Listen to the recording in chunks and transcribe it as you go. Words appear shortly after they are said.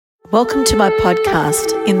Welcome to my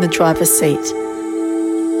podcast, In the Driver's Seat.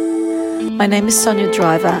 My name is Sonia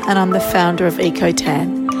Driver and I'm the founder of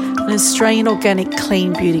EcoTan, an Australian organic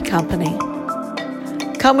clean beauty company.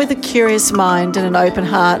 Come with a curious mind and an open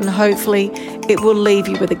heart, and hopefully it will leave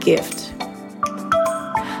you with a gift.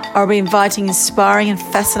 I'll be inviting inspiring and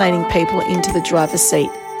fascinating people into the driver's seat.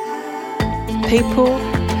 People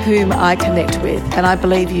whom I connect with, and I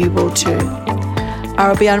believe you will too.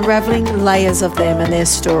 I'll be unravelling layers of them and their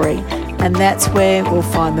story, and that's where we'll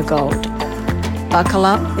find the gold. Buckle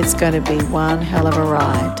up, it's going to be one hell of a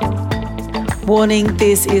ride. Warning,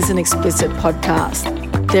 this is an explicit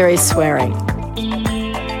podcast. There is swearing.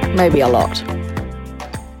 Maybe a lot.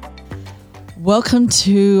 Welcome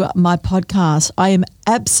to my podcast. I am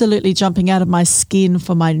absolutely jumping out of my skin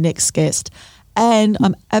for my next guest, and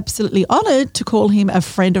I'm absolutely honoured to call him a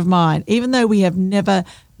friend of mine. Even though we have never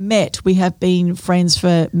met, we have been friends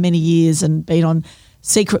for many years and been on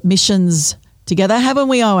secret missions together, haven't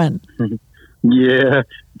we, Owen? Yeah,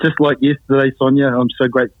 just like yesterday, Sonia, I'm so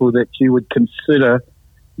grateful that you would consider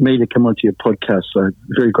me to come onto your podcast, so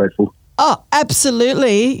very grateful. Oh,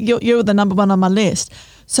 absolutely. You're the number one on my list.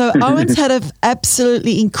 So Owen's had an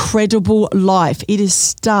absolutely incredible life. It is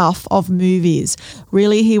stuff of movies.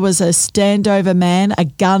 Really, he was a standover man, a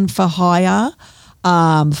gun for hire,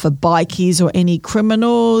 for bikies or any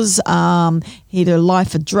criminals. He had a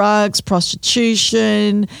life of drugs,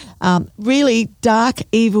 prostitution, really dark,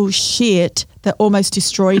 evil shit that almost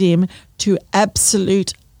destroyed him to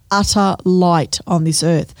absolute, utter light on this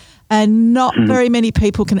earth. And not very many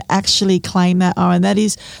people can actually claim that, Owen. That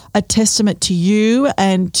is a testament to you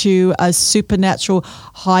and to a supernatural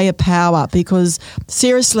higher power, because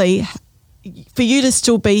seriously, for you to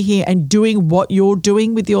still be here and doing what you're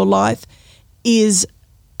doing with your life is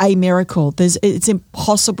a miracle. It's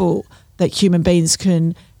impossible that human beings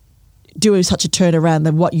can do such a turnaround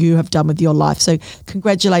than what you have done with your life. So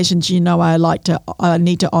congratulations. You know, I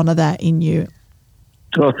need to honour that in you.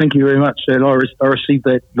 Oh, thank you very much. And I received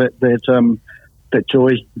that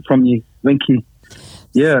joy from you. Thank you.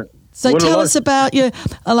 Yeah. So tell us about your,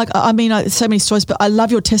 so many stories, but I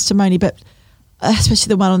love your testimony, but especially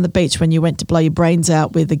the one on the beach when you went to blow your brains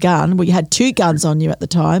out with a gun. Well, you had two guns on you at the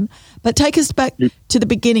time. But take us back to the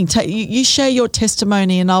beginning. You share your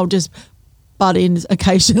testimony and I'll just butt in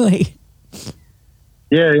occasionally.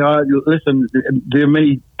 Yeah, listen, there are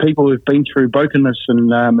many people who've been through brokenness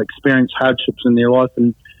and experienced hardships in their life,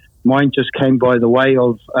 and mine just came by the way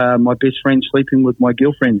of my best friend sleeping with my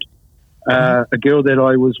girlfriend, a girl that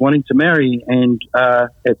I was wanting to marry. And at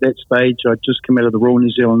that stage, I'd just come out of the Royal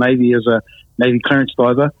New Zealand Navy as a Navy clearance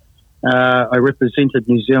diver. I represented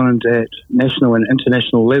New Zealand at national and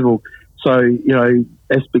international level. So, you know,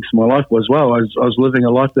 aspects of my life as well. I was living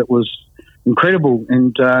a life that was incredible,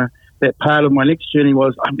 and that part of my next journey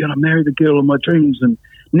was, I'm going to marry the girl of my dreams, and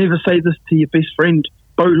never say this to your best friend.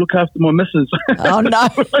 Bo, look after my missus. Oh, no,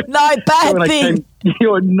 bad thing.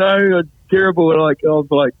 No, terrible. Like, I was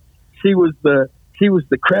like, she was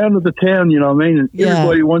the crown of the town, you know what I mean? And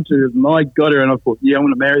everybody wanted her, and I got her, and I thought, I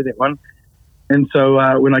want to marry that one. And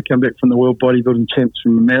so when I came back from the World Bodybuilding Champs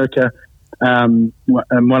from America, and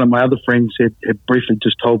one of my other friends had briefly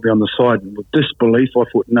just told me on the side, and with disbelief, I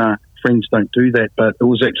thought, nah, friends don't do that, but it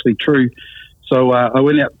was actually true. So I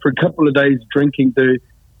went out for a couple of days drinking to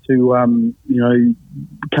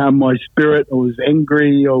calm my spirit. I was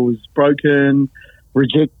angry, I was broken,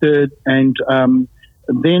 rejected, and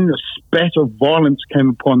then a spat of violence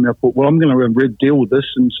came upon me. I thought, well, I'm going to deal with this,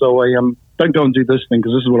 and so I don't go and do this thing,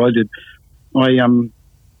 because this is what I did.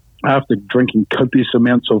 After drinking copious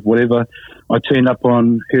amounts of whatever, I turned up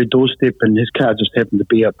on her doorstep, and his car just happened to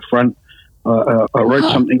be up front. I wrote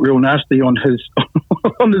something real nasty on his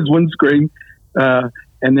windscreen, and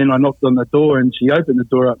then I knocked on the door, and she opened the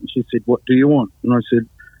door up and she said, "What do you want?" And I said,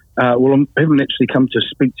 "Well, I haven't actually come to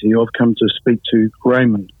speak to you. I've come to speak to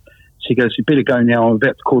Raymond." She goes, "You better go now. I'm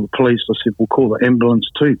about to call the police." I said, "We'll call the ambulance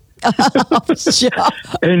too."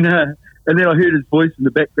 And then I heard his voice in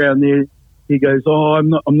the background there. He goes, "Oh, I'm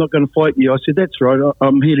not going to fight you." I said, "That's right.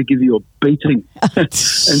 I'm here to give you a beating." And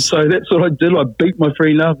so that's what I did. I beat my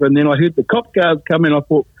friend up, and then I heard the cop cars come in. I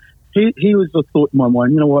thought, he was the thought in my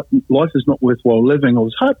mind, you know what, life is not worthwhile living. I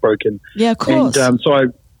was heartbroken. Yeah, of course. And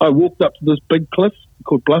so I walked up to this big cliff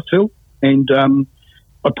called Bluff Hill, and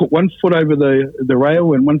I put one foot over the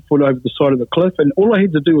rail and one foot over the side of the cliff, and all I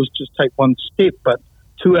had to do was just take one step. But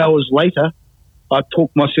 2 hours later, I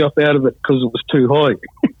talked myself out of it because it was too high.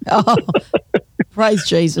 Oh, praise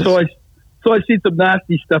Jesus. So I said some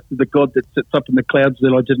nasty stuff to the God that sits up in the clouds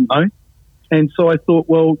that I didn't know. And so I thought,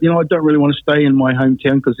 well, I don't really want to stay in my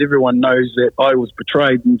hometown because everyone knows that I was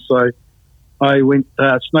betrayed. And so I went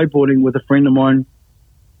snowboarding with a friend of mine,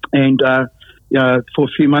 and for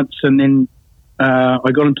a few months, and then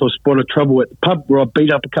I got into a spot of trouble at the pub where I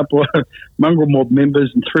beat up a couple of mongrel mob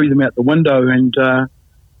members and threw them out the window, and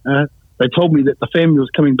they told me that the family was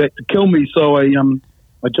coming back to kill me. So I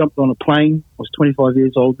jumped on a plane. I was 25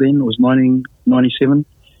 years old then. It was 1997,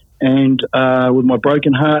 and with my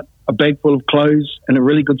broken heart, a bag full of clothes, and a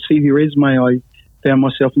really good CV resume, I found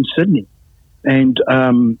myself in Sydney. And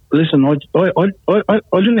listen, I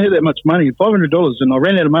didn't have that much money, $500, and I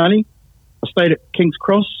ran out of money. I stayed at King's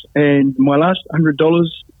Cross, and my last $100,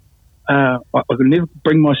 I could never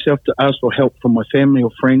bring myself to ask for help from my family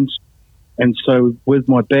or friends. And so with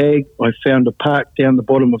my bag, I found a park down the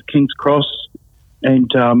bottom of King's Cross,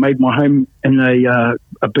 and made my home in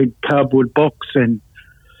a big cardboard box, and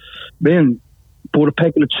then bought a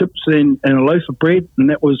packet of chips and a loaf of bread, and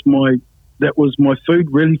that was my food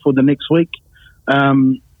really for the next week. I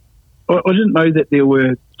didn't know that there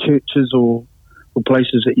were churches or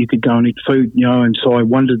places that you could go and eat food, and so I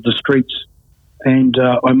wandered the streets, and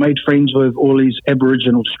I made friends with all these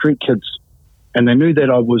Aboriginal street kids, and they knew that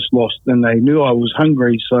I was lost, and they knew I was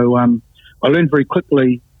hungry. So I learned very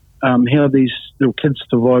quickly how these little kids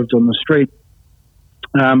survived on the street.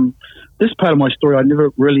 This part of my story I never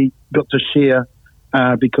really got to share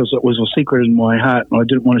because it was a secret in my heart, and I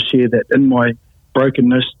didn't want to share that. In my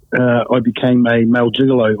brokenness, I became a male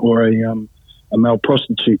gigolo, or a male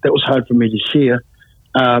prostitute. That was hard for me to share.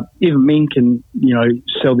 Even men can,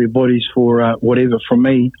 sell their bodies for whatever. For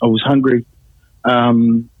me, I was hungry,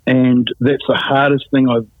 and that's the hardest thing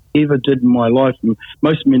I've ever did in my life. And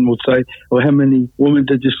most men would say, well, how many women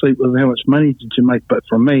did you sleep with? How much money did you make? But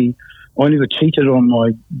for me, I never cheated on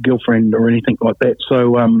my girlfriend or anything like that.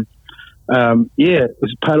 So, it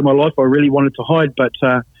was part of my life I really wanted to hide. But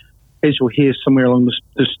as you'll hear somewhere along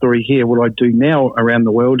this story here, what I do now around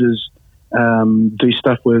the world is do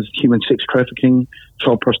stuff with human sex trafficking,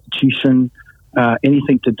 child prostitution,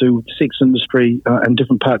 anything to do with the sex industry in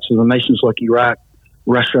different parts of the nations like Iraq,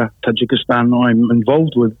 Russia, Tajikistan I'm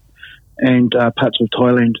involved with, and parts of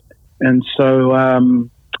Thailand. And so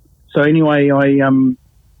anyway,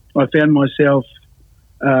 I found myself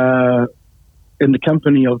in the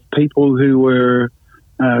company of people who were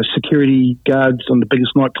security guards on the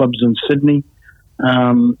biggest nightclubs in Sydney,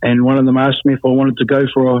 and one of them asked me if I wanted to go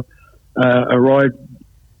for a ride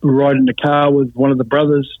in the car with one of the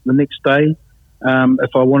brothers the next day,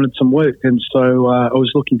 if I wanted some work. And so I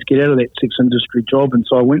was looking to get out of that sex industry job, and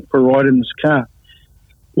so I went for a ride in this car.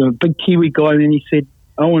 A big Kiwi guy, and he said,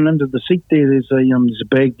 "Oh, and under the seat there's a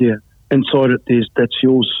bag there. Inside it, that's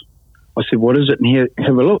yours." I said, "What is it?" And here,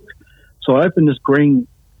 have a look. So I opened this green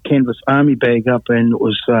canvas army bag up, and it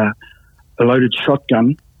was a loaded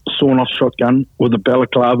shotgun, sawn-off shotgun with a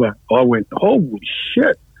balaclava. I went, "Holy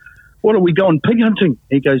shit! What are we going pig hunting?"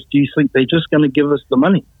 He goes, "Do you think they're just going to give us the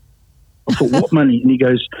money?" I thought, "What money?" And he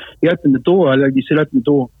goes, he opened the door. He said, "Open the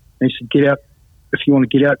door." And he said, "Get out. If you want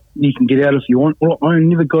to get out, you can get out if you want." Well, I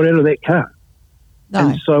never got out of that car. No.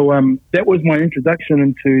 And so that was my introduction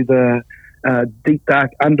into the deep,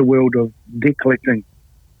 dark underworld of debt collecting.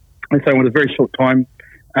 And so in a very short time,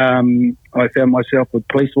 I found myself with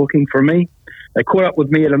police looking for me. They caught up with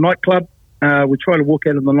me at a nightclub. We tried to walk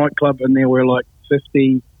out of the nightclub, and there were like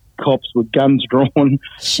 50 cops with guns drawn.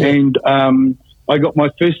 Shit. And I got my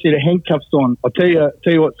first set of handcuffs on. I'll tell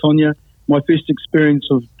you what, Sonia, my first experience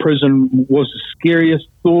of prison was the scariest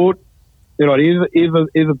thought that I'd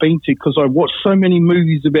ever been to, because I watched so many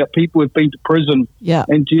movies about people who've been to prison. Yeah.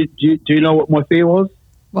 And do you know what my fear was?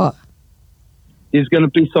 What? There's going to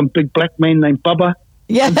be some big black man named Bubba,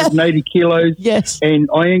 180 kilos, yes, and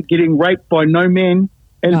I ain't getting raped by no man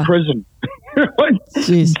in prison. Right?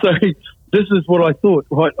 Jeez. So this is what I thought.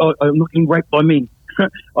 Right, I'm not getting raped by men.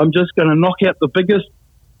 I'm just going to knock out the biggest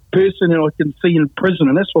person that I can see in prison,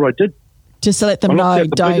 and that's what I did. Just to let them know, the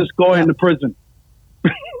biggest guy in the prison.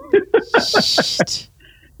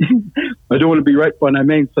 I don't want to be raped by no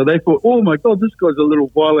man. So they thought, "Oh my God, this guy's a little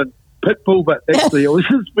violent pit bull," but actually I was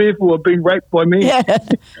just fearful of being raped by men. Yeah.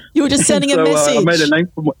 You were just sending a message. I made a name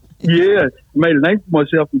for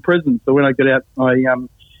myself in prison. So when I got out,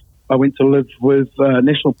 I went to live with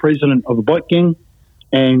national president of the bike gang,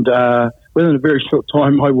 and within a very short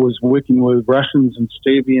time I was working with Russians and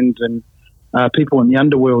Serbians and people in the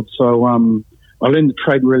underworld. So I learned the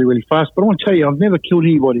trade really, really fast. But I want to tell you, I've never killed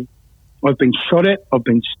anybody. I've been shot at, I've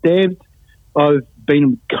been stabbed, I've been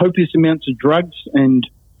on copious amounts of drugs and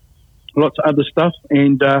lots of other stuff,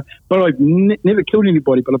 and but I've never killed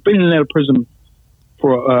anybody. But I've been in and out of prison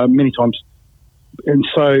for many times, and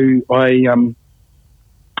so I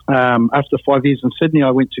after 5 years in Sydney,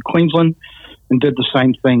 I went to Queensland, and did the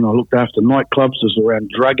same thing. I looked after nightclubs. I was around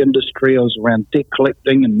drug industry. I was around debt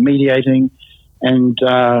collecting and mediating. And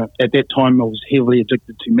at that time, I was heavily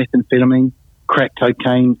addicted to methamphetamine, crack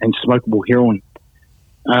cocaine, and smokable heroin.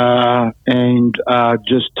 And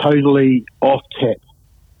just totally off tap.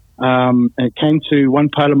 And it came to one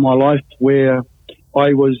part of my life where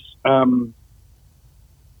I was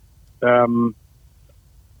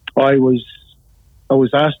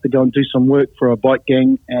asked to go and do some work for a bike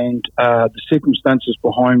gang, and the circumstances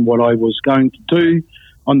behind what I was going to do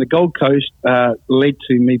on the Gold Coast led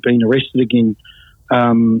to me being arrested again.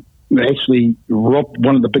 Actually robbed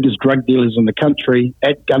one of the biggest drug dealers in the country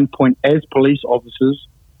at gunpoint as police officers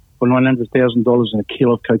for $900,000 and a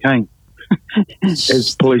kilo of cocaine.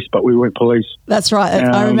 As police, but we weren't police. That's right.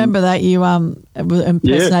 I remember that you were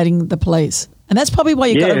impersonating the police. And that's probably why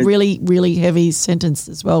you got a really, really heavy sentence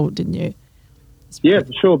as well, didn't you? Yeah,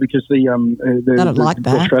 for sure, because the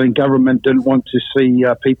Australian government didn't want to see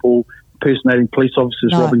people impersonating police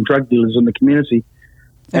officers robbing drug dealers in the community.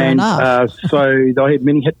 Fair enough. So I had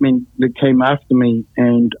many hitmen that came after me,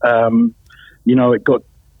 and it got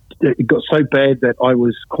so bad that I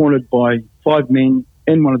was cornered by 5 men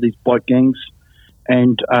in one of these bike gangs,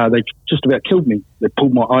 and they just about killed me. They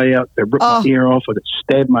pulled my eye out, they ripped my ear off, I got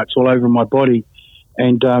stab marks all over my body,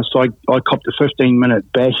 and so I copped a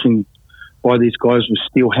 15-minute bashing by these guys with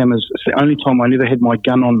steel hammers. It's the only time I never had my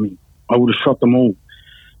gun on me. I would have shot them all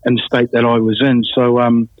in the state that I was in. So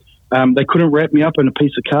they couldn't wrap me up in a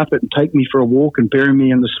piece of carpet and take me for a walk and bury me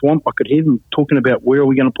in the swamp. I could hear them talking about where are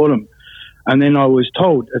we going to put them. And then I was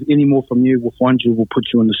told, if any more from you, we'll find you, we'll put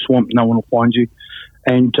you in the swamp, no one will find you.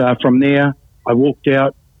 And from there, I walked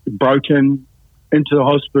out, broken, into the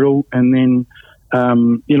hospital, and then,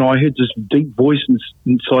 I heard this deep voice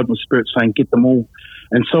inside my spirit saying, get them all.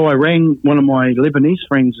 And so I rang one of my Lebanese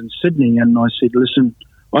friends in Sydney, and I said, listen,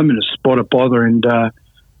 I'm in a spot of bother, and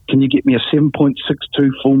can you get me a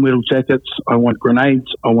 7.62 full metal jackets? I want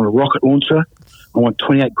grenades. I want a rocket launcher. I want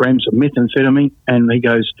 28 grams of methamphetamine. And he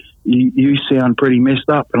goes, you sound pretty messed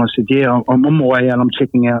up. And I said, yeah, I'm on my way out. I'm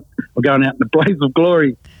checking out. I'm going out in the blaze of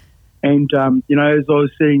glory. And, as I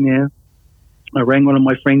was sitting there, I rang one of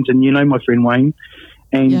my friends, and my friend Wayne,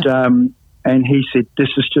 and and he said, this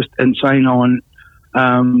is just insane, Owen.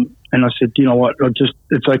 And I said, you know what,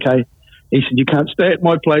 it's okay. He said, you can't stay at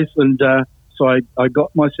my place. And so I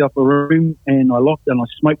got myself a room, and I locked, and I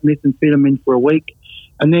smoked methamphetamine for a week.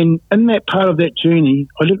 And then in that part of that journey,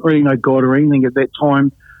 I didn't really know God or anything at that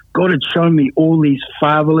time. God had shown me all these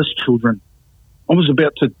fatherless children. I was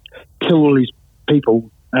about to kill all these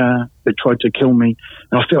people that tried to kill me,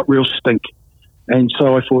 and I felt real stink. And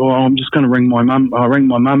so I thought, I'm just going to ring my mum. I rang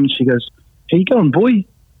my mum, and she goes, how you going, boy?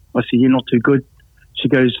 I said, you're not too good. She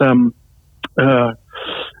goes, are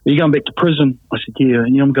you going back to prison? I said, yeah,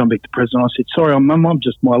 I'm going back to prison. I said, sorry, Mum,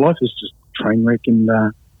 my life is just a train wreck, and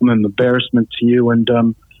I'm an embarrassment to you, and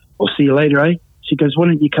I'll see you later, eh? She goes, why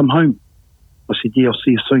don't you come home? I said, yeah, I'll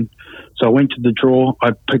see you soon. So I went to the drawer.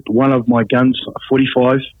 I picked one of my guns, a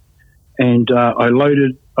 45, and I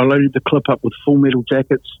loaded the clip up with full metal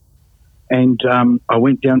jackets, and I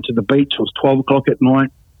went down to the beach. It was 12 o'clock at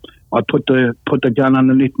night. I put the gun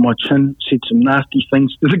underneath my chin, said some nasty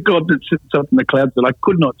things to the God that sits up in the clouds that I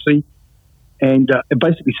could not see, and it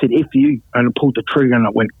basically said F you, and I pulled the trigger and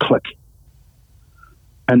it went click.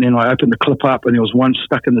 And then I opened the clip up, and there was one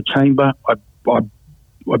stuck in the chamber.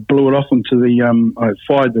 I blew it off into I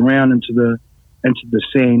fired the round into the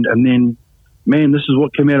sand, and then, man, this is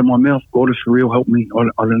what came out of my mouth. God, if you're real, help me. I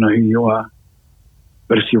don't know who you are,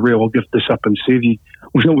 but if you're real, I'll give this up and serve you.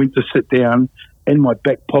 When I went to sit down, in my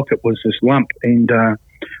back pocket was this lump, and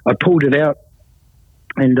I pulled it out,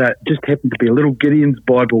 and it just happened to be a little Gideon's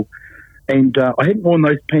Bible. And I hadn't worn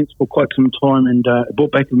those pants for quite some time, and it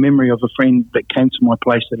brought back a memory of a friend that came to my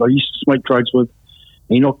place that I used to smoke drugs with.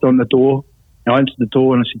 He knocked on the door, and I entered the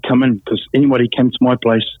door, and I said, come in, because anybody came to my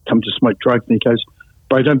place come to smoke drugs. And he goes,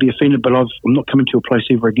 bro, don't be offended, but I'm not coming to your place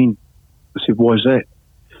ever again. I said, why is that?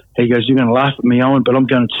 He goes, you're going to laugh at me, Owen, but I'm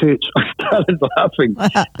going to church. I started laughing.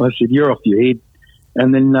 I said, you're off your head.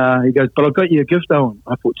 And then he goes, but I got you a gift, Owen.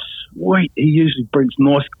 I thought, sweet. He usually brings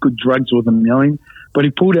nice, good drugs with him, Owen. But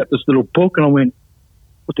he pulled out this little book, and I went,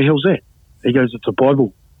 what the hell's that? He goes, it's a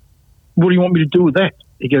Bible. What do you want me to do with that?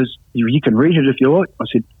 He goes, you can read it if you like. I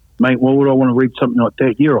said, mate, why would I want to read something like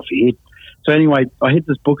that? You're off your head. So anyway, I had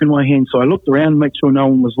this book in my hand, so I looked around to make sure no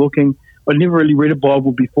one was looking. I'd never really read a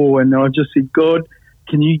Bible before, and I just said, God,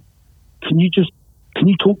 can you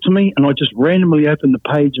talk to me? And I just randomly opened the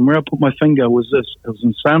page, and where I put my finger was this. It was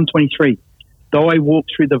in Psalm 23. Though I walk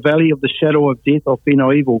through the valley of the shadow of death, I'll fear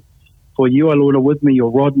no evil. For you, O Lord, are with me.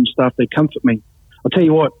 Your rod and staff, they comfort me. I'll tell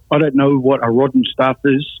you what, I don't know what a rod and staff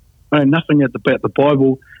is. I know nothing about the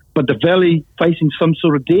Bible, but the valley facing some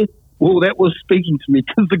sort of death, well, that was speaking to me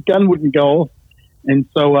because the gun wouldn't go off. And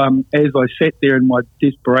so as I sat there in my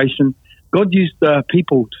desperation, God used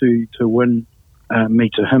people to win me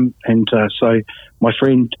to him. And so my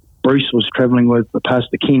friend Bruce was travelling with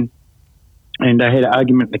Pastor Ken, and they had an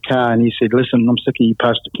argument in the car, and he said, listen, I'm sick of you,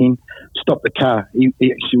 Pastor Ken. Stop the car. He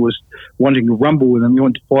actually was wanting to rumble with him. He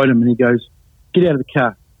wanted to fight him, and he goes, get out of the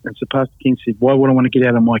car. And so Pastor Ken said, why would I want to get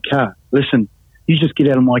out of my car? Listen, you just get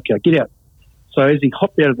out of my car. Get out. So as he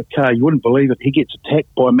hopped out of the car, you wouldn't believe it, he gets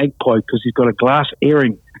attacked by a magpie because he's got a glass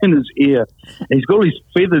earring in his ear. And he's got all these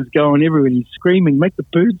feathers going everywhere, and he's screaming, make the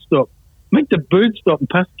bird stop. Make the bird stop. And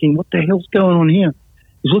Pastor Ken, what the hell's going on here?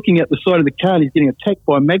 He's looking at the side of the car, and he's getting attacked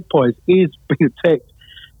by a magpie. His ear's being attacked.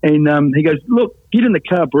 And he goes, look, get in the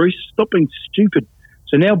car, Bruce. Stop being stupid.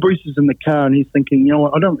 So now Bruce is in the car, and he's thinking, you know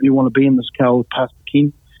what, I don't really want to be in this car with Pastor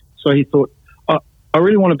Ken. So he thought, I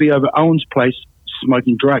really want to be over Owen's place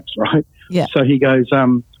smoking drugs, right? Yeah. So he goes, I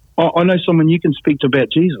know someone you can speak to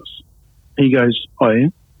about Jesus. He goes, oh, yeah?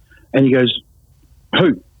 And he goes,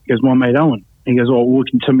 who? He goes, my mate Owen. He goes, oh, we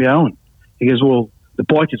can tell me Owen. He goes, well, the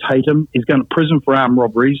bikers hate him. He's going to prison for armed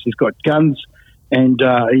robberies. He's got guns, and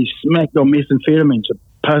he's smacked on methamphetamine. So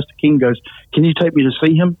Pastor Ken goes, can you take me to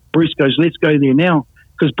see him? Bruce goes, let's go there now.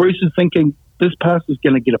 Because Bruce is thinking, this pastor's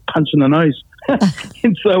going to get a punch in the nose.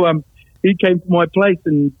 And so he came to my place,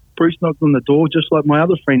 and Bruce knocked on the door, just like my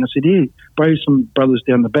other friend. I said, yeah, bro, some brothers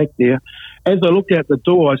down the back there. As I looked out the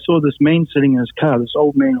door, I saw this man sitting in his car, this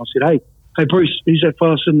old man. I said, hey, Bruce, who's that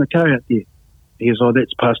fella sitting in the car out there? He goes, oh,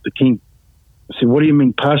 that's Pastor Ken. I said, what do you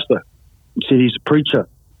mean, pastor? He said, he's a preacher.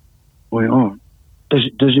 I went, oh,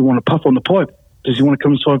 does he want to puff on the pipe? Does he want to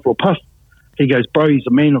come inside for a puff? He goes, bro, he's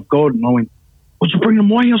a man of God. And I went, what'd you bring him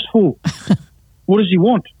to my house for? What does he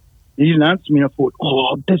want? He didn't answer me, and I thought,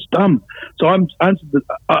 oh, that's dumb. So I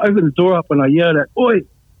opened the door up, and I yelled at, oi,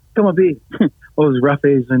 come up here. I was rough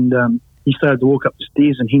as, and he started to walk up the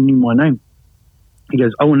stairs, and he knew my name. He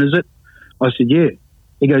goes, Owen, is it? I said, yeah.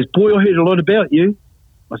 He goes, boy, I heard a lot about you.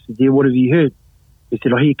 I said, yeah, what have you heard? He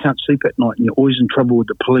said, I hear you can't sleep at night, and you're always in trouble with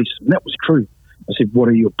the police. And that was true. I said, what,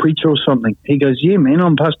 are you a preacher or something? He goes, yeah, man,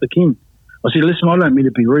 I'm Pastor Ken. I said, listen, I don't mean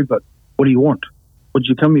to be rude, but what do you want? What did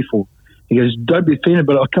you come here for? He goes, don't be offended,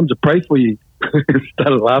 but I've come to pray for you.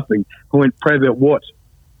 Started laughing. I went, pray about what?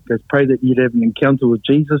 He goes, pray that you'd have an encounter with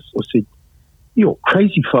Jesus. I said, you're a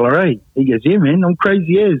crazy fella, eh? He goes, yeah, man, I'm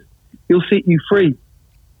crazy as. He'll set you free.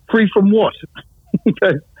 Free from what?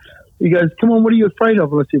 He goes, come on, what are you afraid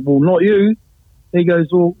of? And I said, well, not you. He goes,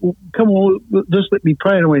 well, come on, just let me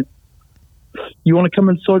pray. And I went, you want to come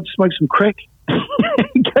inside and smoke some crack?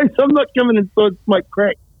 He goes, I'm not coming inside to smoke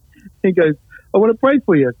crack. He goes, I want to pray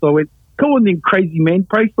for you. So I went, come on then, crazy man,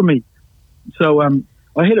 pray for me. So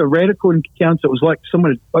I had a radical encounter. It was like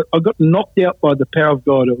I got knocked out by the power of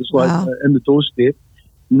God. It was like in the doorstep.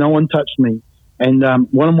 No one touched me. And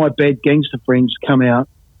one of my bad gangster friends come out.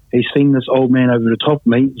 He's seen this old man over the top of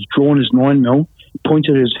me. He's drawn his 9mm,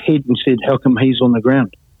 pointed at his head and said, how come he's on the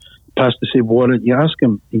ground? The pastor said, why didn't you ask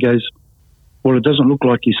him? He goes, well, it doesn't look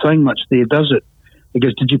like he's saying much there, does it? He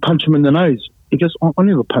goes, did you punch him in the nose? He goes, I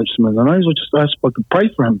never punched him in the nose. I just asked if I could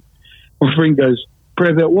pray for him. My friend goes,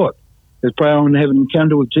 pray about what? He goes, pray I want to have an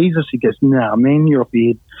encounter with Jesus. He goes, nah, man, you're off your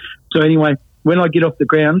head. So anyway, when I get off the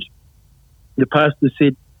ground, the pastor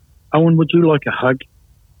said, Owen, would you like a hug?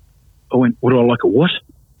 I went, would I like a what?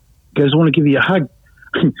 He goes, I want to give you a hug.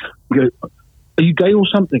 He goes, are you gay or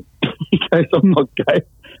something? He goes, I'm not gay.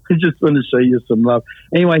 I just want to show you some love.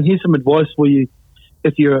 Anyway, here's some advice for you.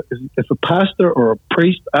 If a pastor or a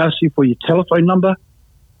priest asks you for your telephone number,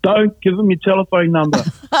 don't give them your telephone number.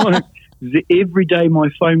 Every day my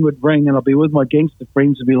phone would ring, and I'd be with my gangster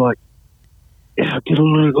friends and be like, yeah, get a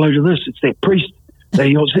load of this. It's that priest.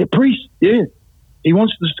 It's that priest. Yeah. He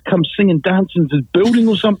wants us to come sing and dance in his building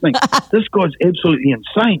or something. This guy's absolutely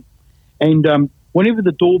insane. And whenever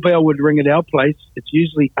the doorbell would ring at our place, it's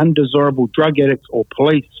usually undesirable drug addicts or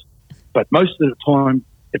police. But most of the time,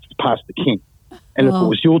 it's Pastor Ken. And if it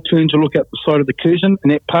was your turn to look out the side of the curtain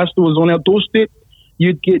and that pastor was on our doorstep,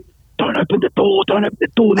 you'd get, don't open the door,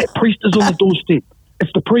 that priest is on the doorstep.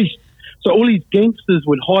 It's the priest. So all these gangsters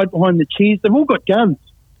would hide behind the chairs. They've all got guns.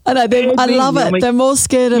 I know. I love it. I mean, they're more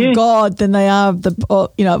scared of God than they are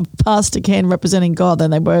of Pastor Ken representing God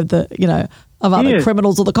than they were of of other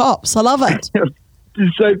criminals or the cops. I love it.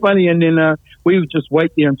 It's so funny. And then we would just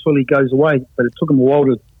wait there until he goes away. But it took him a while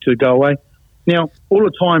to go away. Now, all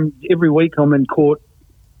the time, every week I'm in court,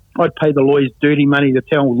 I'd pay the lawyers dirty money to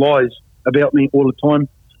tell lies about me all the time.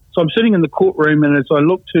 So I'm sitting in the courtroom, and as I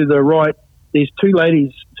look to the right, there's two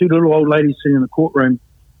little old ladies sitting in the courtroom,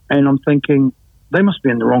 and I'm thinking, they must be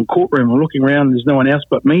in the wrong courtroom. I'm looking around and there's no one else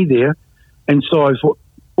but me there. And so I thought,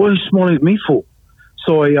 what are you smiling at me for?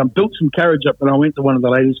 So I built some courage up and I went to one of the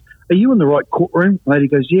ladies. Are you in the right courtroom? The lady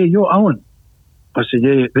goes, yeah, you're Owen. I said,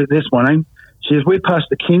 yeah, that's my name. She says, we're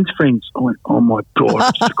Pastor Ken's friends. I went, oh my God,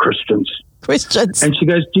 it's the Christians. Christians. And she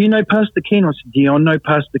goes, do you know Pastor Ken? I said, yeah, I know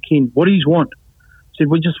Pastor Ken. What do you want? She said,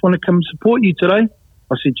 we just want to come support you today.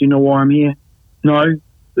 I said, do you know why I'm here? No.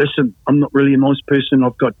 Listen, I'm not really a nice person.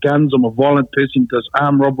 I've got guns. I'm a violent person who does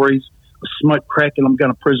armed robberies. I smoke crack and I'm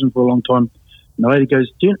going to prison for a long time. And the lady goes,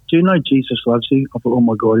 do you know Jesus loves you? I thought, oh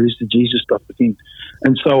my God, here's the Jesus stuff again.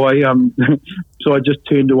 And so I so I just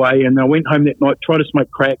turned away and I went home that night, tried to smoke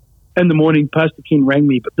crack. In the morning, Pastor Ken rang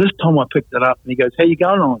me, but this time I picked it up and he goes, how you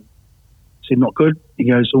going on? I said, not good. He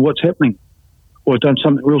goes, well, what's happening? Well, I done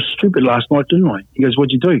something real stupid last night, didn't I? He goes,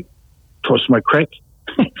 what'd you do? Try to smoke crack.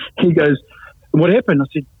 He goes, what happened? I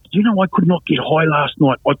said, you know, I could not get high last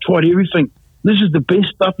night. I tried everything. This is the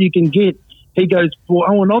best stuff you can get. He goes, well,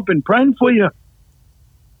 Owen, I've been praying for you.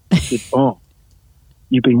 I said, oh,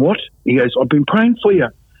 you've been what? He goes, I've been praying for you.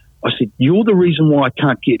 I said, you're the reason why I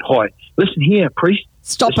can't get high. Listen here, priest.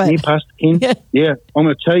 Stop Listen it. here, Pastor Ken. Yeah, I'm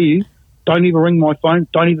going to tell you, don't even ring my phone.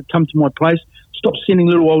 Don't even come to my place. Stop sending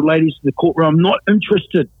little old ladies to the courtroom. I'm not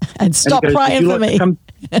interested. And stop praying for me.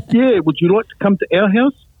 Yeah, would you like to come to our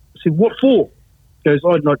house? I said, what for? He goes,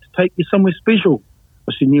 I'd like to take you somewhere special.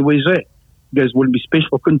 I said, yeah, where's that? He goes, wouldn't be special.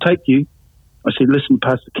 I couldn't take you. I said, listen,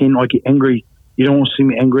 Pastor Ken, I get angry. You don't want to see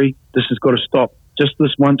me angry. This has got to stop. Just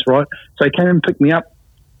this once, right? So he came and picked me up.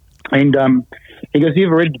 And he goes, you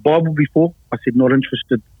ever read the Bible before? I said, not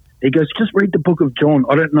interested. He goes, just read the book of John.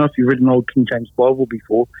 I don't know if you've read an old King James Bible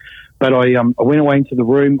before, but I went away into the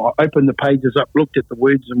room. I opened the pages up, looked at the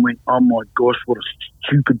words and went, oh, my gosh, what a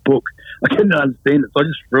stupid book. I didn't understand it, so I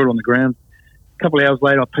just threw it on the ground. A couple of hours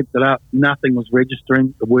later, I picked it up. Nothing was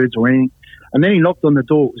registering, the words or anything. And then he knocked on the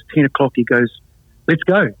door. It was 10 o'clock. He goes, let's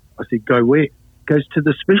go. I said, go where? He goes, to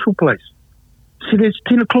the special place. I said, it's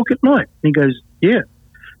 10 o'clock at night. And he goes, yeah.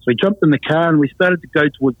 So we jumped in the car and we started to go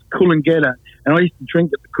towards Coolangatta. And I used to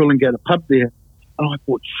drink at the Coolangatta pub there. And I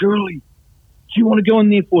thought, surely, do you want to go in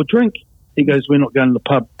there for a drink? He goes, we're not going to the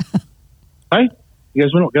pub. Hey? He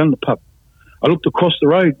goes, we're not going to the pub. I looked across the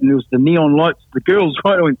road and there was the neon lights, the girls,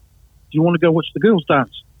 right? I went, do you want to go watch the girls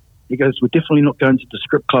dance? He goes, we're definitely not going to the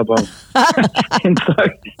strip club. And so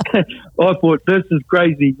I thought, this is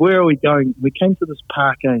crazy. Where are we going? We came to this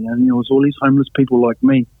park, and there was all these homeless people like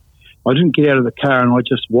me. I didn't get out of the car and I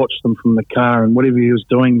just watched them from the car, and whatever he was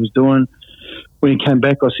doing. When he came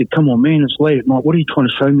back, I said, come on, man, it's late at night. What are you trying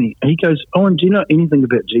to show me? And he goes, Owen, do you know anything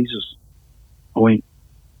about Jesus? I went,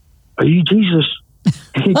 are you Jesus?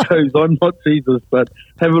 He goes, I'm not Jesus, but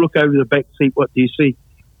have a look over the back seat. What do you see?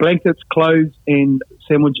 Blankets, clothes, and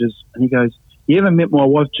sandwiches. And he goes, you haven't met my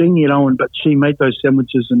wife, Jean, yet, Owen, but she made those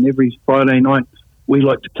sandwiches, and every Friday night we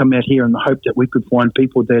like to come out here in the hope that we could find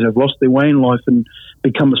people that have lost their way in life and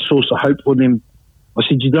become a source of hope for them. I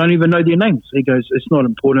said, you don't even know their names? He goes, it's not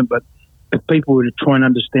important, but if people were to try and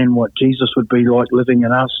understand what Jesus would be like living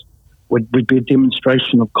in us, would be a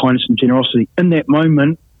demonstration of kindness and generosity. In that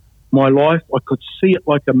moment, my life, I could see it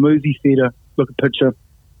like a movie theatre, look a picture.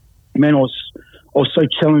 Man, I was so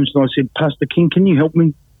challenged, and I said, Pastor King, can you help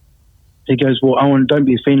me? He goes, well, Owen, don't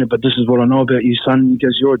be offended, but this is what I know about you, son. He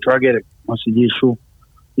goes, you're a drug addict. I said, yeah, sure.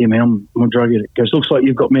 Yeah, man, I'm a drug addict. He goes, looks like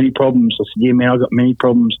you've got many problems. I said, yeah, man, I've got many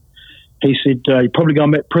problems. He said, you're probably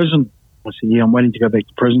going back to prison. I said, yeah, I'm waiting to go back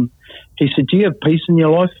to prison. He said, do you have peace in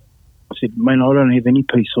your life? I said, man, I don't have any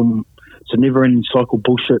peace. It's a never-ending cycle of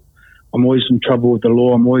bullshit. I'm always in trouble with the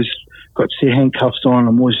law. I'm always got handcuffs on.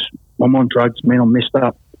 I'm on drugs, man. I'm messed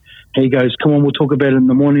up. He goes, come on, we'll talk about it in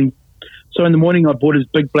the morning. So in the morning, I bought his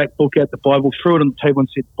big black book out, the Bible, threw it on the table and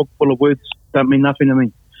said, book full of words, don't mean nothing to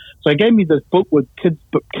me. So he gave me this book with kids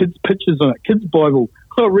pictures on it, kids' Bible.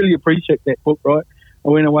 I really appreciate that book, right? I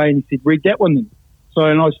went away and he said, read that one then. So,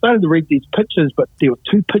 and I started to read these pictures, but there were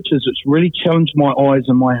two pictures which really challenged my eyes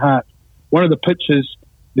and my heart. One of the pictures,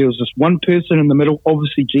 there was this one person in the middle,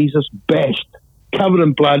 obviously Jesus, bashed, covered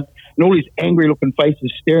in blood, and all these angry-looking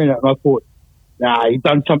faces staring at him. I thought, nah, he's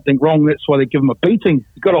done something wrong. That's why they give him a beating.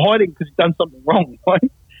 He's got to hide him because he's done something wrong,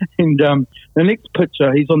 right? And the next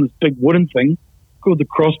picture, he's on this big wooden thing called the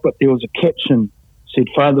cross, but there was a caption said,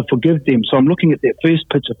 Father, forgive them. So I'm looking at that first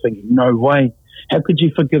picture thinking, no way. How could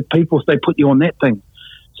you forgive people if they put you on that thing?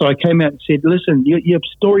 So I came out and said, listen, your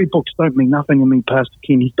storybooks don't mean nothing to me, Pastor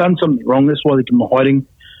Ken. He's done something wrong. That's why they give him a hiding.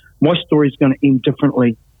 My story's going to end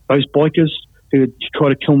differently. Those bikers who try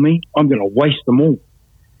to kill me, I'm going to waste them all.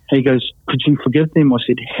 He goes, could you forgive them? I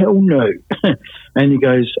said, hell no. And he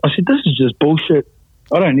goes, I said, this is just bullshit.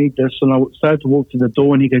 I don't need this. And I started to walk to the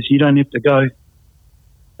door, and he goes, you don't have to go.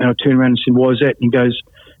 And I turned around and said, why is that? And he goes,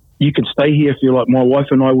 you can stay here if you're like my wife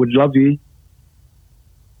and I would love you.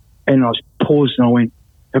 And I paused and I went,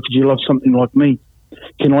 how could you love something like me?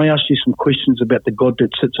 Can I ask you some questions about the God that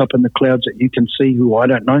sits up in the clouds that you can see who I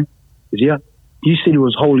don't know? He goes, yeah. You said he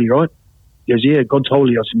was holy, right? He goes, yeah, God's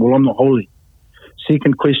holy. I said, well, I'm not holy.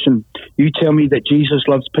 Second question, you tell me that Jesus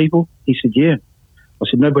loves people? He said, yeah. I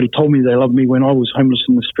said, nobody told me they loved me when I was homeless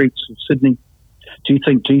in the streets of Sydney. Do you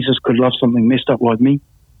think Jesus could love something messed up like me?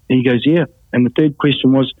 And he goes, yeah. And the third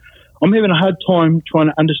question was, I'm having a hard time trying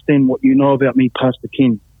to understand what you know about me, Pastor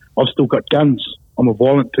Ken. I've still got guns. I'm a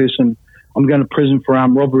violent person. I'm going to prison for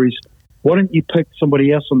armed robberies. Why don't you pick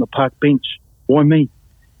somebody else on the park bench? Why me?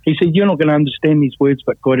 He said, you're not going to understand these words,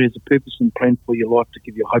 but God has a purpose and plan for your life to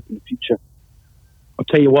give you hope in the future. I'll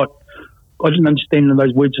tell you what, I didn't understand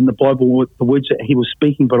those words in the Bible, the words that he was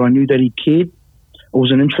speaking, but I knew that he cared. I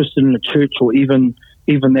wasn't interested in the church or even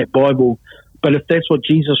that Bible. But if that's what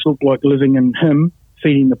Jesus looked like living in him,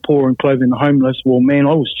 feeding the poor and clothing the homeless, well, man,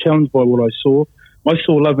 I was challenged by what I saw. I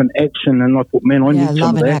saw love in action, and I thought, man, I need some of that.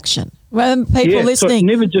 Love in action. When people listening, so it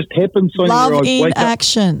never just happens. Love in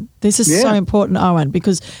action. This is so important, Owen,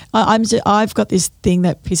 because I've got this thing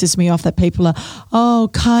that pisses me off that people are,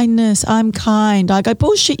 oh, kindness, I'm kind. I go,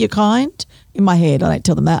 bullshit, you're kind. In my head, I don't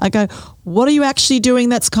tell them that. I go, what are you actually doing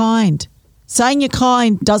that's kind? Saying you're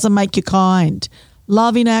kind doesn't make you kind.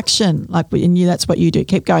 Love in action, and that's what you do.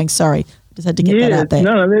 Keep going. Sorry, just had to get that out there.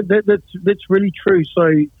 No, that's really true. So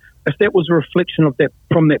if that was a reflection of that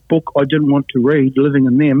from that book I didn't want to read, Living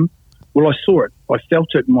in Them, well, I saw it. I felt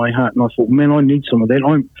it in my heart, and I thought, man, I need some of that.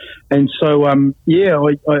 And so, I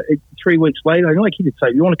 3 weeks later, like he did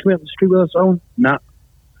say, you want to come out in the street with us, Owen? Nah.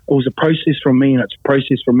 It was a process from me, and it's a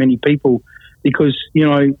process from many people, because,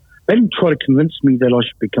 they didn't try to convince me that I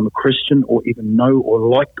should become a Christian or even know or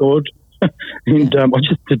like God. And I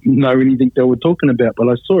just didn't know anything they were talking about, but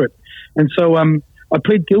I saw it. And so I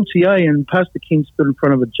pled guilty, and Pastor Ken stood in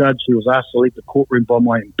front of a judge who was asked to leave the courtroom by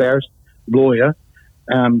my embarrassed lawyer,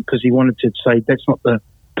 because he wanted to say, that's not the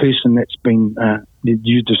person that's been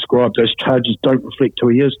you described. Those charges don't reflect who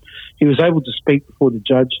he is. He was able to speak before the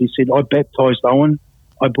judge. He said, I baptised Owen.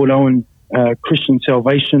 I brought Owen Christian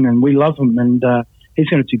salvation, and we love him, and he's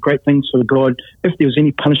going to do great things for God. If there was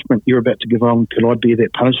any punishment you're about to give Owen, could I bear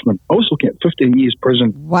that punishment? I was looking at 15 years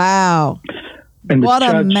prison. Wow. And what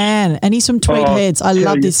a man. And he's from Tweed Heads. I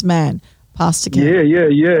love this man, Pastor Ken. Yeah.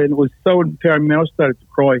 And it was so empowering. Man, I started to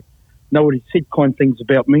cry. Nobody said kind things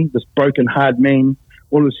about me, this broken, hard man.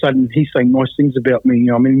 All of a sudden, he's saying nice things about me.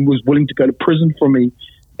 He was willing to go to prison for me.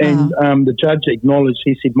 And the judge acknowledged,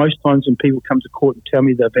 he said, most times when people come to court and tell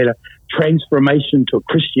me they've had a transformation to a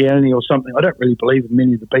Christianity or something, I don't really believe in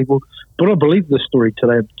many of the people, but I believe the story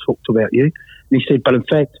today I've talked about you. And he said, but in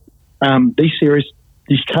fact,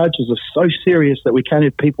 these charges are so serious that we can't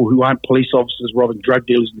have people who aren't police officers robbing drug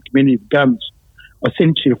dealers in the community with guns. I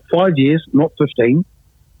sentenced you to 5 years, not 15,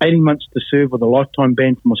 18 months to serve with a lifetime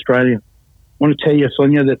ban from Australia. I want to tell you,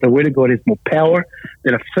 Sonia, that the Word of God has more power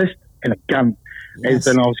than a fist and a gun. Yes.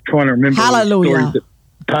 And I was trying to remember the stories that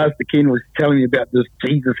Pastor Ken was telling me about this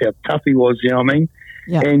Jesus, how tough he was, you know what I mean?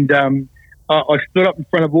 Yeah. And I stood up in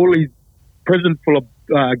front of all these prison full of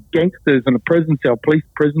gangsters in a prison cell, police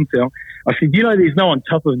prison cell. I said, there's no one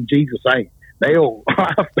tougher than Jesus, eh? They all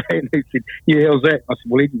laughed, and they said, yeah, how's that? I said,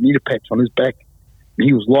 well, he didn't need a patch on his back.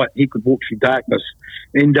 He was light. He could walk through darkness.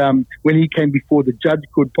 And when he came before the judge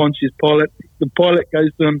called Pontius Pilate, the Pilate goes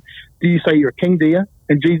to him, do you say you're a king, do you?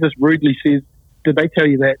 And Jesus rudely says, did they tell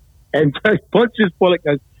you that? And so Pontius Pilate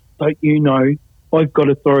goes, don't you know I've got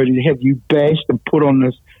authority to have you bashed and put on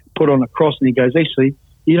a cross? And he goes, actually,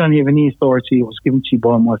 you don't have any authority. It was given to you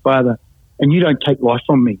by my Father, and you don't take life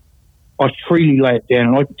from me. I freely lay it down,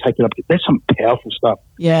 and I can take it up. That's some powerful stuff.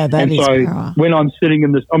 Yeah, that is so power. When I'm sitting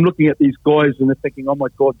in this, I'm looking at these guys, and they're thinking, oh, my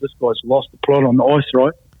God, this guy's lost the plot on the ice,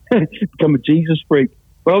 right? Become a Jesus freak.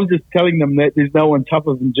 But I was just telling them that there's no one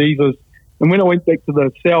tougher than Jesus. And when I went back to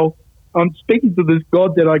the cell, I'm speaking to this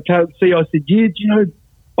God that I can't see. I said, yeah, do you know,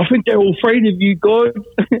 I think they're all afraid of you, God.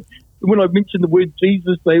 When I mentioned the word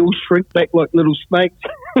Jesus, they all shrink back like little snakes.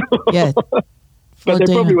 Yeah. But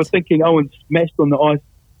they probably were thinking, Owen smashed on the ice.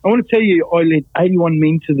 I want to tell you, I led 81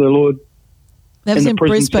 men to the Lord. That was in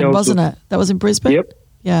Brisbane, wasn't it? That was in Brisbane? Yep.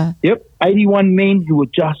 Yeah. Yep. 81 men who were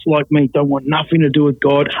just like me, don't want nothing to do with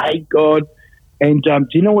God, hate God. And do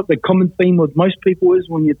you know what the common theme with most people is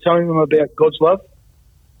when you're telling them about God's love?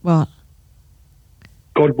 What?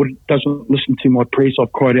 God doesn't listen to my prayers.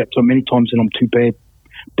 I've cried out to him many times and I'm too bad.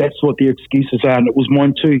 that's what their excuses are, and it was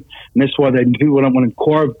mine too. And that's why people don't want to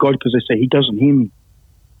inquire of God, because they say, He doesn't hear me.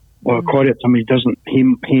 Well, I cried out to Him, He doesn't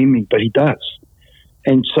hear me, but He does.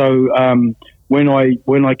 And so when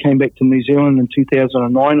I came back to New Zealand in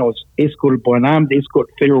 2009, I was escorted by an armed escort,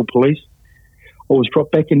 federal police. I was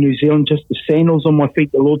dropped back in New Zealand, just the sandals on my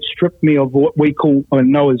feet. The Lord stripped me of what we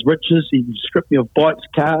know as riches. He stripped me of bikes,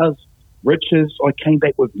 cars, riches. I came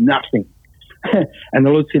back with nothing. And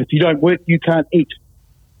the Lord said, if you don't work, you can't eat.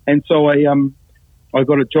 And so I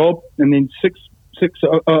got a job, and then 6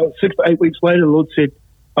 to 8 weeks later, the Lord said,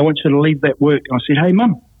 I want you to leave that work. And I said, hey,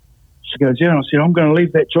 Mum. She goes, yeah. And I said, I'm going to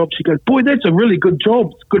leave that job. She goes, boy, that's a really good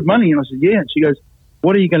job. It's good money. And I said, yeah. And she goes,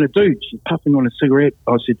 what are you going to do? She's puffing on a cigarette.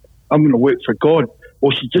 I said, I'm going to work for God.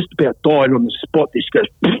 Well, she just about died on the spot there. She goes,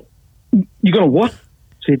 you going to what? I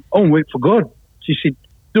said, I want to work for God. She said,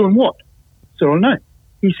 doing what? I said, I don't know.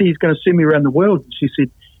 He said he's going to send me around the world. She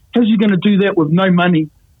said, how's he going to do that with no money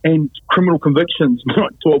and criminal convictions?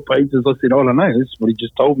 Like 12 pages. I said, I don't know. That's what he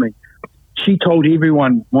just told me. She told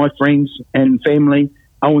everyone, my friends and family,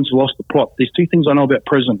 Owen's lost the plot. There's two things I know about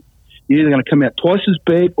prison. You're either going to come out twice as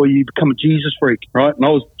bad, or you become a Jesus freak, right? And I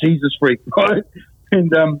was a Jesus freak, right?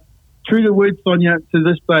 And true to word, Sonia, to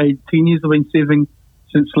this day, 10 years I've been serving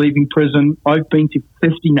since leaving prison. I've been to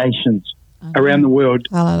 50 nations around the world.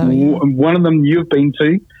 Hallelujah. One of them you've been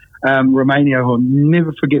to, Romania. I'll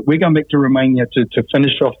never forget. We're going back to Romania to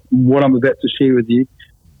finish off what I'm about to share with you.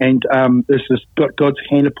 And this has got God's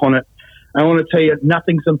hand upon it. I want to tell you,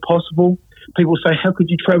 nothing's impossible. People say, how could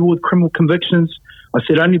you travel with criminal convictions? I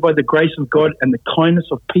said, only by the grace of God and the kindness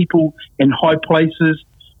of people in high places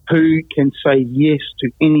who can say yes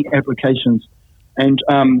to any applications. And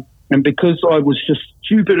because I was just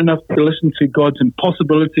stupid enough to listen to God's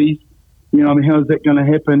impossibilities, how is that going to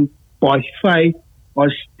happen? By faith, I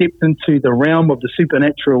stepped into the realm of the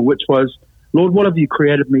supernatural, which was, Lord, what have you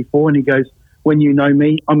created me for? And He goes, when you know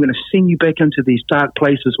me, I'm going to send you back into these dark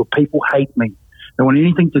places where people hate me. They want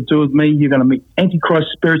anything to do with me. You're going to meet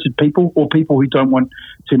Antichrist-spirited people, or people who don't want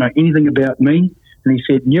to know anything about me. And He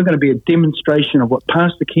said, you're going to be a demonstration of what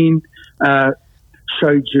Pastor Ken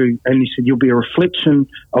showed you. And He said, you'll be a reflection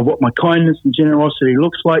of what my kindness and generosity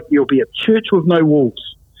looks like. You'll be a church with no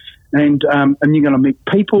walls. And you're going to meet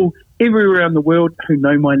people everywhere around the world who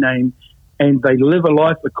know my name, and they live a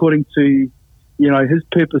life according to, His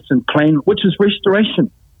purpose and plan, which is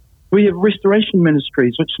restoration. We have restoration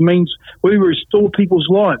ministries, which means we restore people's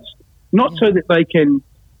lives, not so that they can,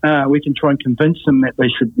 we can try and convince them that they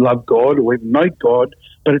should love God or even know God,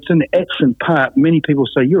 but it's in the action part. Many people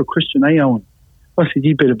say, you're a Christian, Owen? I said,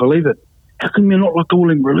 you better believe it. How come you're not like all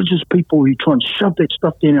them religious people who try and shove that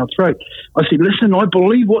stuff down our throat? I said, listen, I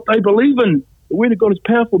believe what they believe in. The Word of God is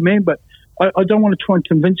powerful, man, but I don't want to try and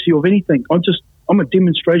convince you of anything. I'm a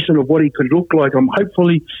demonstration of what He could look like. I'm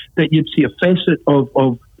hopefully that you'd see a facet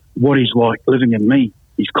of what He's like living in me.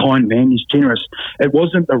 He's kind, man. He's generous. It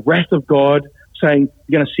wasn't the wrath of God saying,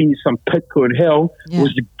 you're going to send you some pit called hell. Yeah. It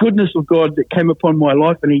was the goodness of God that came upon my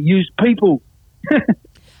life, and He used people.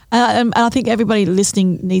 And I think everybody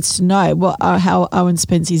listening needs to know how Owen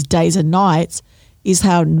spends his days and nights is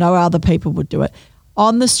how no other people would do it.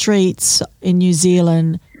 On the streets in New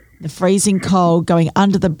Zealand, the freezing cold, going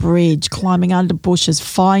under the bridge, climbing under bushes,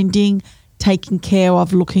 finding, taking care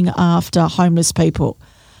of, looking after homeless people.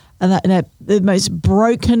 And the most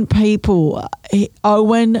broken people,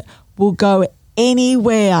 Owen will go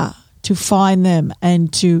anywhere to find them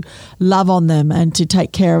and to love on them and to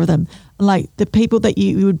take care of them. Like the people that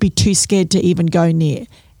you would be too scared to even go near.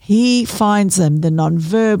 He finds them, the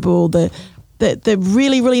nonverbal, the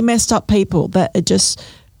really, really messed up people that are just,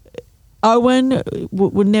 Owen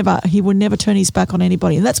would never turn his back on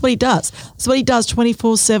anybody. And that's what he does. That's what he does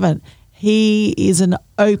 24/7. He is an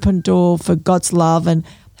open door for God's love and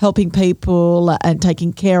helping people and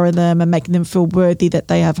taking care of them and making them feel worthy, that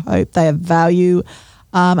they have hope, they have value,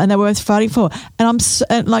 and they're worth fighting for. And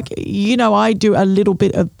I do a little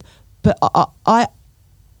bit of, but I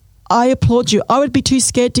applaud you. I would be too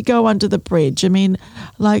scared to go under the bridge. I mean,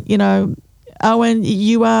 Owen,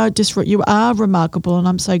 you are remarkable, and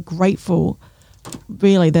I'm so grateful,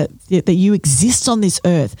 really, that you exist on this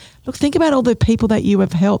earth. Look, think about all the people that you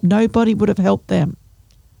have helped. Nobody would have helped them.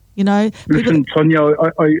 Listen, Sonia,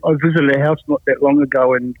 I visited a house not that long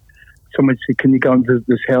ago, and someone said, "Can you go and visit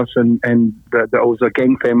this house?" And it was a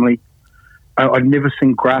gang family. I'd never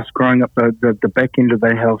seen grass growing up the back end of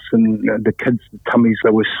their house, and the kids' tummies,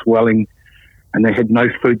 they were swelling, and they had no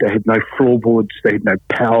food, they had no floorboards, they had no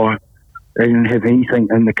power, they didn't have anything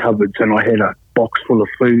in the cupboards. And I had a box full of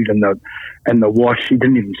food, and the wife, she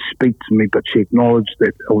didn't even speak to me, but she acknowledged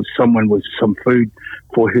that someone with some food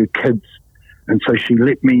for her kids. And so she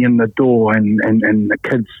let me in the door, and the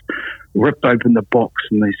kids ripped open the box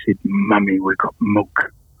and they said, "Mummy, we got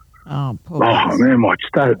milk." Oh, poor Oh, man, I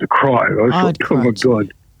started to cry. I thought, oh, my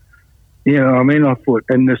God. You know what I mean? I thought,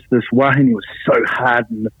 and this wahine was so hard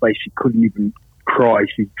in the face, she couldn't even cry.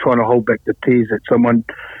 She was trying to hold back the tears that someone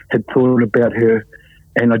had thought about her.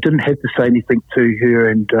 And I didn't have to say anything to her,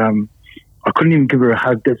 and I couldn't even give her a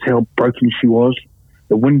hug. That's how broken she was.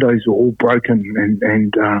 The windows were all broken,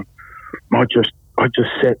 and I just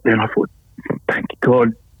sat there and I thought, thank you,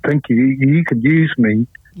 God. Thank you. You could use me.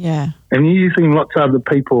 Yeah. And you're using lots of other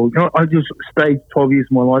people. You know, I just stayed 12 years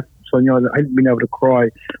of my life, so I hadn't been able to cry.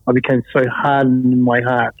 I became so hardened in my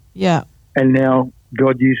heart. Yeah. And now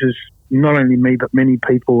God uses not only me, but many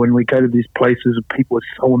people. And we go to these places and people are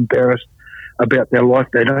so embarrassed about their life.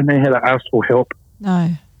 They don't know how to ask for help.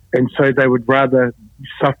 No. And so they would rather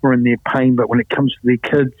suffer in their pain. But when it comes to their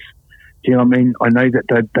kids, do you know what I mean? I know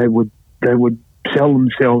that they would sell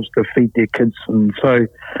themselves to feed their kids. And so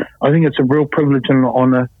I think it's a real privilege and an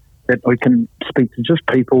honour that I can speak to just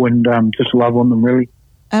people and just love on them, really.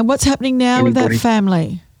 And what's happening now with that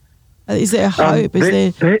family? Is there hope?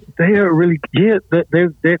 They are really, they're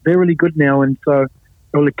really good now. And so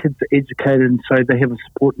all the kids are educated, and so they have a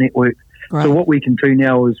support network. Right. So what we can do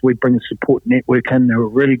now is we bring a support network in. They're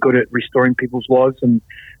really good at restoring people's lives and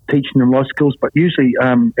teaching them life skills. But usually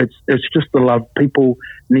it's just the love. People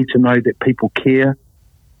need to know that people care.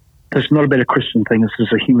 It's not about a Christian thing. This is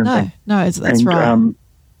a human thing. No, that's right.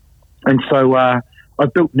 And so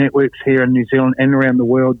I've built networks here in New Zealand and around the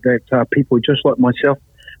world that people just like myself.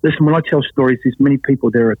 Listen, when I tell stories, there's many people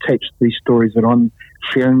that are attached to these stories that I'm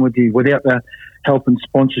sharing with you. Without the help and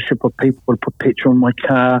sponsorship of people to put petrol in my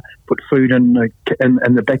car, put food in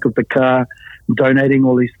the back of the car, donating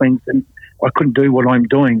all these things, and I couldn't do what I'm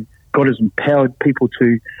doing. God has empowered people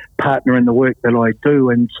to partner in the work that I do,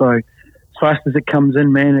 and so as fast as it comes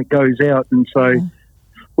in, man, it goes out. And so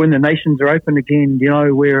when the nations are open again, you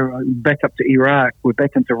know, we're back up to Iraq, we're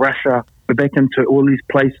back into Russia, we're back into all these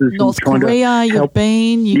places. North Korea, you've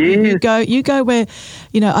been, you go where,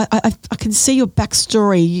 you know, I can see your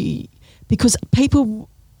backstory because people,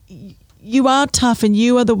 you are tough and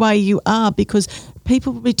you are the way you are because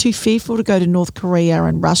people will be too fearful to go to North Korea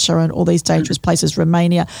and Russia and all these dangerous places,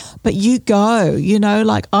 Romania. But you go, you know,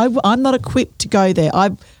 like I'm not equipped to go there.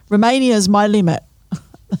 Romania is my limit,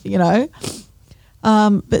 you know.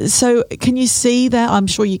 But so can you see that? I'm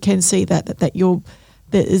sure you can see that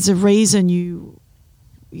there is a reason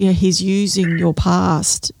he's using your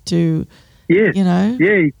past to, you know.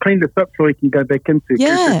 Yeah, he cleaned us up so he can go back into. Yeah.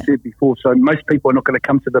 As I said before, so most people are not going to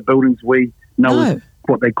come to the buildings we know as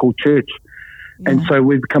what they call church. Yeah. And so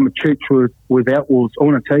we've become a church without walls. I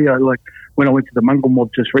want to tell you, like when I went to the Mungal mob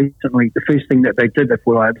just recently, the first thing that they did,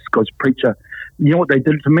 before I had this guy's preacher, you know what they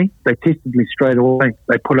did to me? They tested me straight away.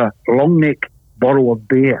 They put a long neck bottle of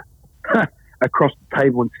beer across the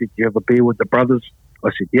table and said, "Do you have a beer with the brothers?" I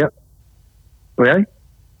said, "Yep." "Okay,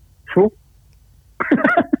 sure."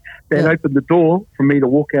 That opened the door for me to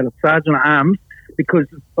walk out of Sergeant at Arms because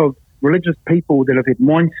of religious people that have had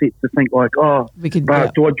mindsets to think like,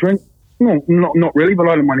 do I drink? No, not really, but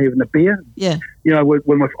I don't mind having a beer. Yeah. You know,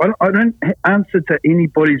 I don't answer to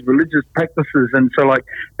anybody's religious practices. And so, like,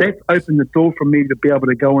 that's opened the door for me to be able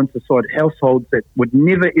to go inside households that would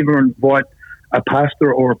never, ever invite a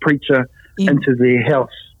pastor or a preacher into their house.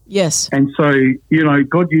 Yes. And so, you know,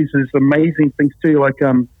 God uses amazing things too. Like,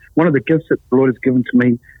 one of the gifts that the Lord has given to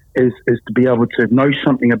me is to be able to know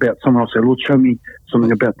something about someone else. Say, "Lord, show me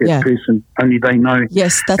something about that person." Only they know.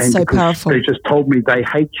 Yes, that's so powerful. They just told me they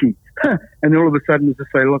hate you. And then all of a sudden, to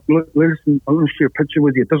say, look, listen, I'm going to share a picture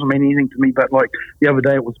with you. It doesn't mean anything to me, but like the other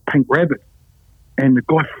day, it was a pink rabbit. And the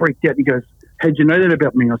guy freaked out. He goes, "How'd you know that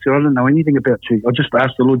about me?" I said, "I don't know anything about you. I just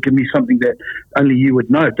asked the Lord, give me something that only you would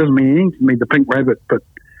know. It doesn't mean anything to me, the pink rabbit."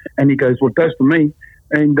 And he goes, "Well, it does to me."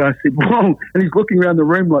 And I said, "Whoa." And he's looking around the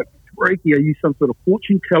room like, "Freaky, are you some sort of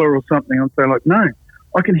fortune teller or something?" I'm saying, like, "No,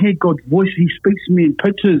 I can hear God's voice. He speaks to me in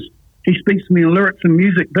pictures. He speaks to me in lyrics and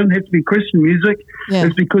music. It doesn't have to be Christian music." Yeah.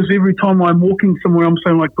 It's because every time I'm walking somewhere, I'm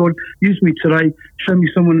saying, like, "God, use me today. Show me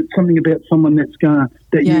something about someone that's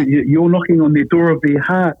you're knocking on their door of their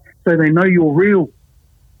heart so they know you're real."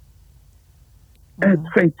 Wow. It's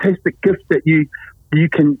a fantastic gift that you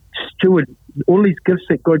can steward. All these gifts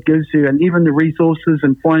that God gives you, and even the resources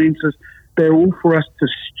and finances, they're all for us to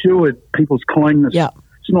steward people's kindness. Yeah.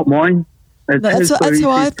 It's not mine. That's how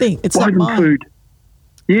I think. It's not mine. Food.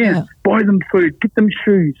 Yeah, buy them food, get them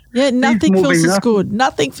shoes. Yeah, nothing feels as good.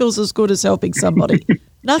 Nothing feels as good as helping somebody.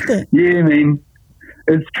 Nothing. Yeah, man.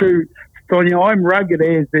 It's true. Sonia, I'm rugged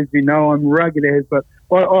as you know, I'm rugged as, but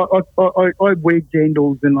I wear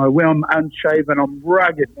jandals and I'm unshaven. I'm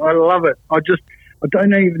rugged. I love it. I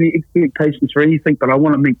don't have any expectations for anything, but I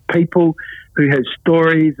want to meet people who have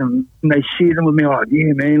stories and they share them with me. Oh,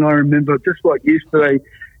 yeah, man, I remember just like yesterday,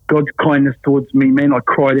 God's kindness towards me, man. I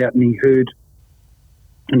cried out and he heard,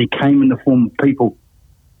 and he came in the form of people,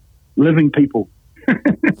 living people.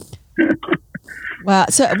 Wow.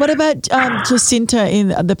 So what about Jacinta in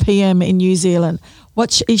the PM in New Zealand?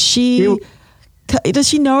 Is she... Does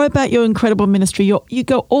she know about your incredible ministry? You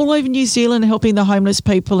go all over New Zealand helping the homeless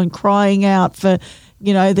people and crying out for,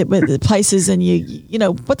 the places, and you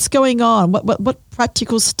know what's going on? What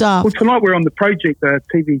practical stuff? Well, tonight we're on the project.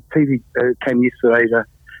 TV came yesterday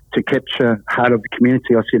to capture heart of the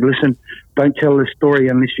community. I said, listen, don't tell this story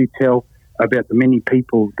unless you tell about the many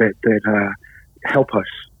people that help us.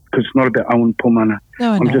 Because it's not about Owen Pumana.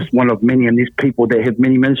 No, I'm just one of many, and there's people that have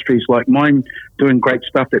many ministries like mine doing great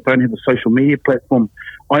stuff that don't have a social media platform.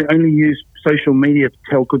 I only use social media to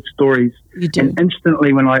tell good stories. You do. And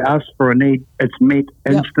instantly when I ask for a need, it's met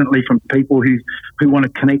instantly from people who want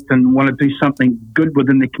to connect and want to do something good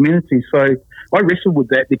within the community. So I wrestled with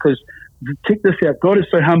that because, check this out, God is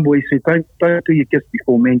so humble. He said, don't do your gifts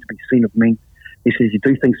before men to be seen of men. He says, you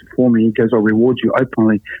do things before me. He goes, I'll reward you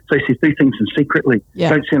openly. So he says, do things in secretly. Yeah.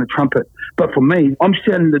 Don't sound a trumpet. But for me, I'm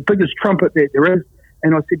sounding the biggest trumpet that there is.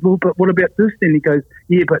 And I said, well, but what about this then? He goes,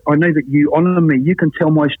 yeah, but I know that you honour me. You can tell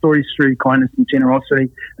my stories through kindness and generosity,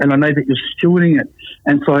 and I know that you're stewarding it.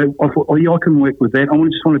 And so I thought, I can work with that. I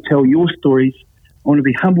just want to tell your stories. I want to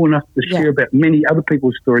be humble enough to share about many other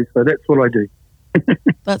people's stories. So that's what I do.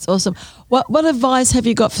 That's awesome. What advice have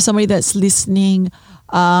you got for somebody that's listening,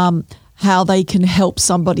 how they can help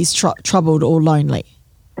somebody's troubled or lonely?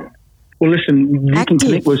 Well, listen, you can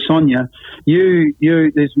connect with Sonia.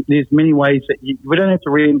 There's many ways that we don't have to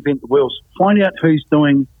reinvent the wheels. Find out who's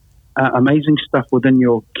doing amazing stuff within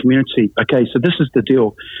your community. Okay, so this is the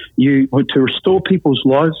deal. To restore people's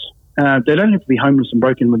lives, they don't have to be homeless and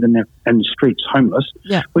broken within in the streets, homeless.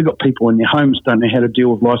 Yeah. We've got people in their homes don't know how to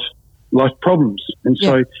deal with life problems. And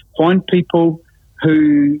so find people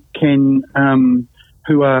who can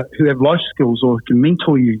who have life skills or can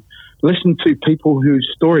mentor you. Listen to people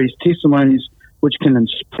whose stories, testimonies, which can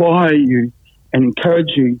inspire you and encourage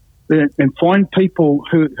you, and find people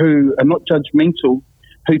who are not judgmental,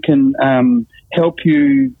 who can help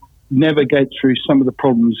you navigate through some of the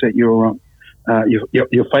problems that you're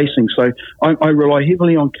facing. So I rely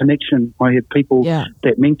heavily on connection. I have people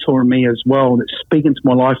that mentor me as well, that speak into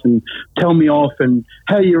my life and tell me off and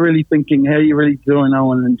how you're really thinking, how you're really doing,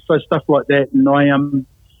 Owen, and so stuff like that. And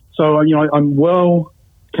I'm well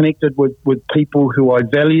connected with people who I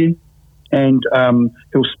value and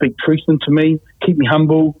who'll speak truth into me, keep me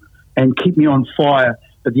humble and keep me on fire.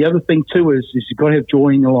 But the other thing too is you've got to have joy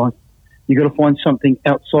in your life. You've got to find something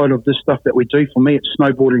outside of this stuff that we do. For me, it's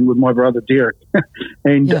snowboarding with my brother Derek.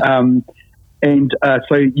 So you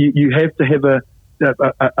have to have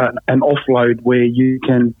an offload where you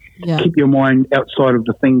can keep your mind outside of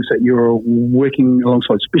the things that you're working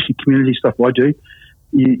alongside, especially community stuff I do.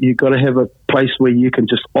 You've got to have a place where you can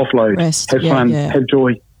just offload, have fun, have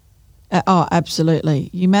joy. Oh, absolutely.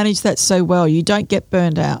 You manage that so well. You don't get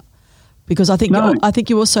burned out. Because I think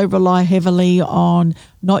you also rely heavily on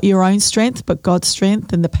not your own strength, but God's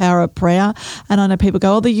strength and the power of prayer. And I know people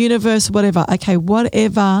go, the universe, whatever. Okay,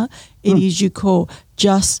 whatever it is you call,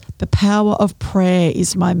 just the power of prayer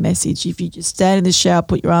is my message. If you just stand in the shower,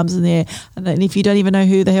 put your arms in the air, and if you don't even know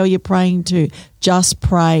who the hell you're praying to, just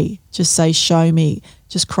pray. Just say, show me.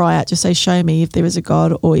 Just cry out. Just say, show me if there is a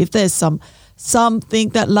God, or if there's something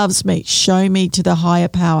that loves me, show me to the higher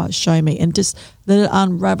power, show me, and just let it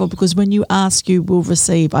unravel, because when you ask, you will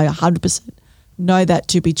receive. I 100% know that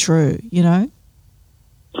to be true, you know?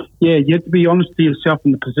 Yeah, you have to be honest to yourself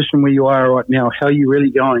in the position where you are right now. How are you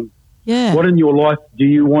really going? Yeah. What in your life do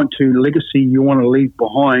you want legacy you want to leave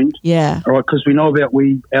behind? Yeah. All right, because we know about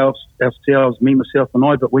ourselves, me, myself and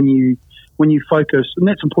I, but when you focus, and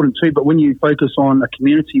that's important too, but when you focus on a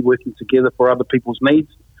community working together for other people's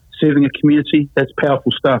needs, serving a community, that's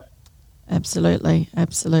powerful stuff. Absolutely,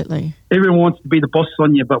 absolutely. Everyone wants to be the boss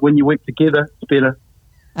on you, but when you work together, it's better.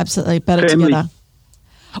 Absolutely, better together.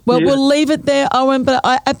 Well, we'll leave it there, Owen, but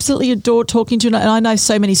I absolutely adore talking to you, and I know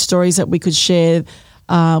so many stories that we could share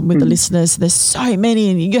with the listeners. There's so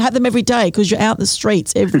many, and you have them every day because you're out in the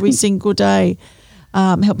streets every single day,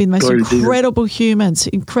 helping the most incredible humans,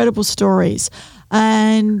 incredible stories.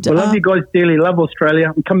 And I love you guys dearly. Love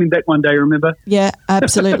Australia. I'm coming back one day, remember? Yeah,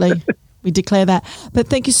 absolutely. We declare that. But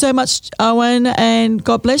thank you so much, Owen, and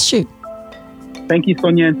God bless you. Thank you,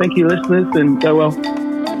 Sonia, and thank you, listeners, and go well.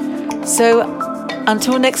 So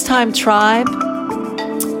until next time, tribe,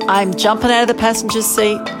 I'm jumping out of the passenger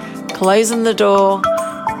seat, closing the door,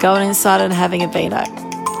 going inside and having a vino.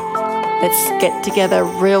 Let's get together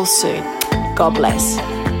real soon. God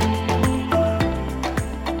bless.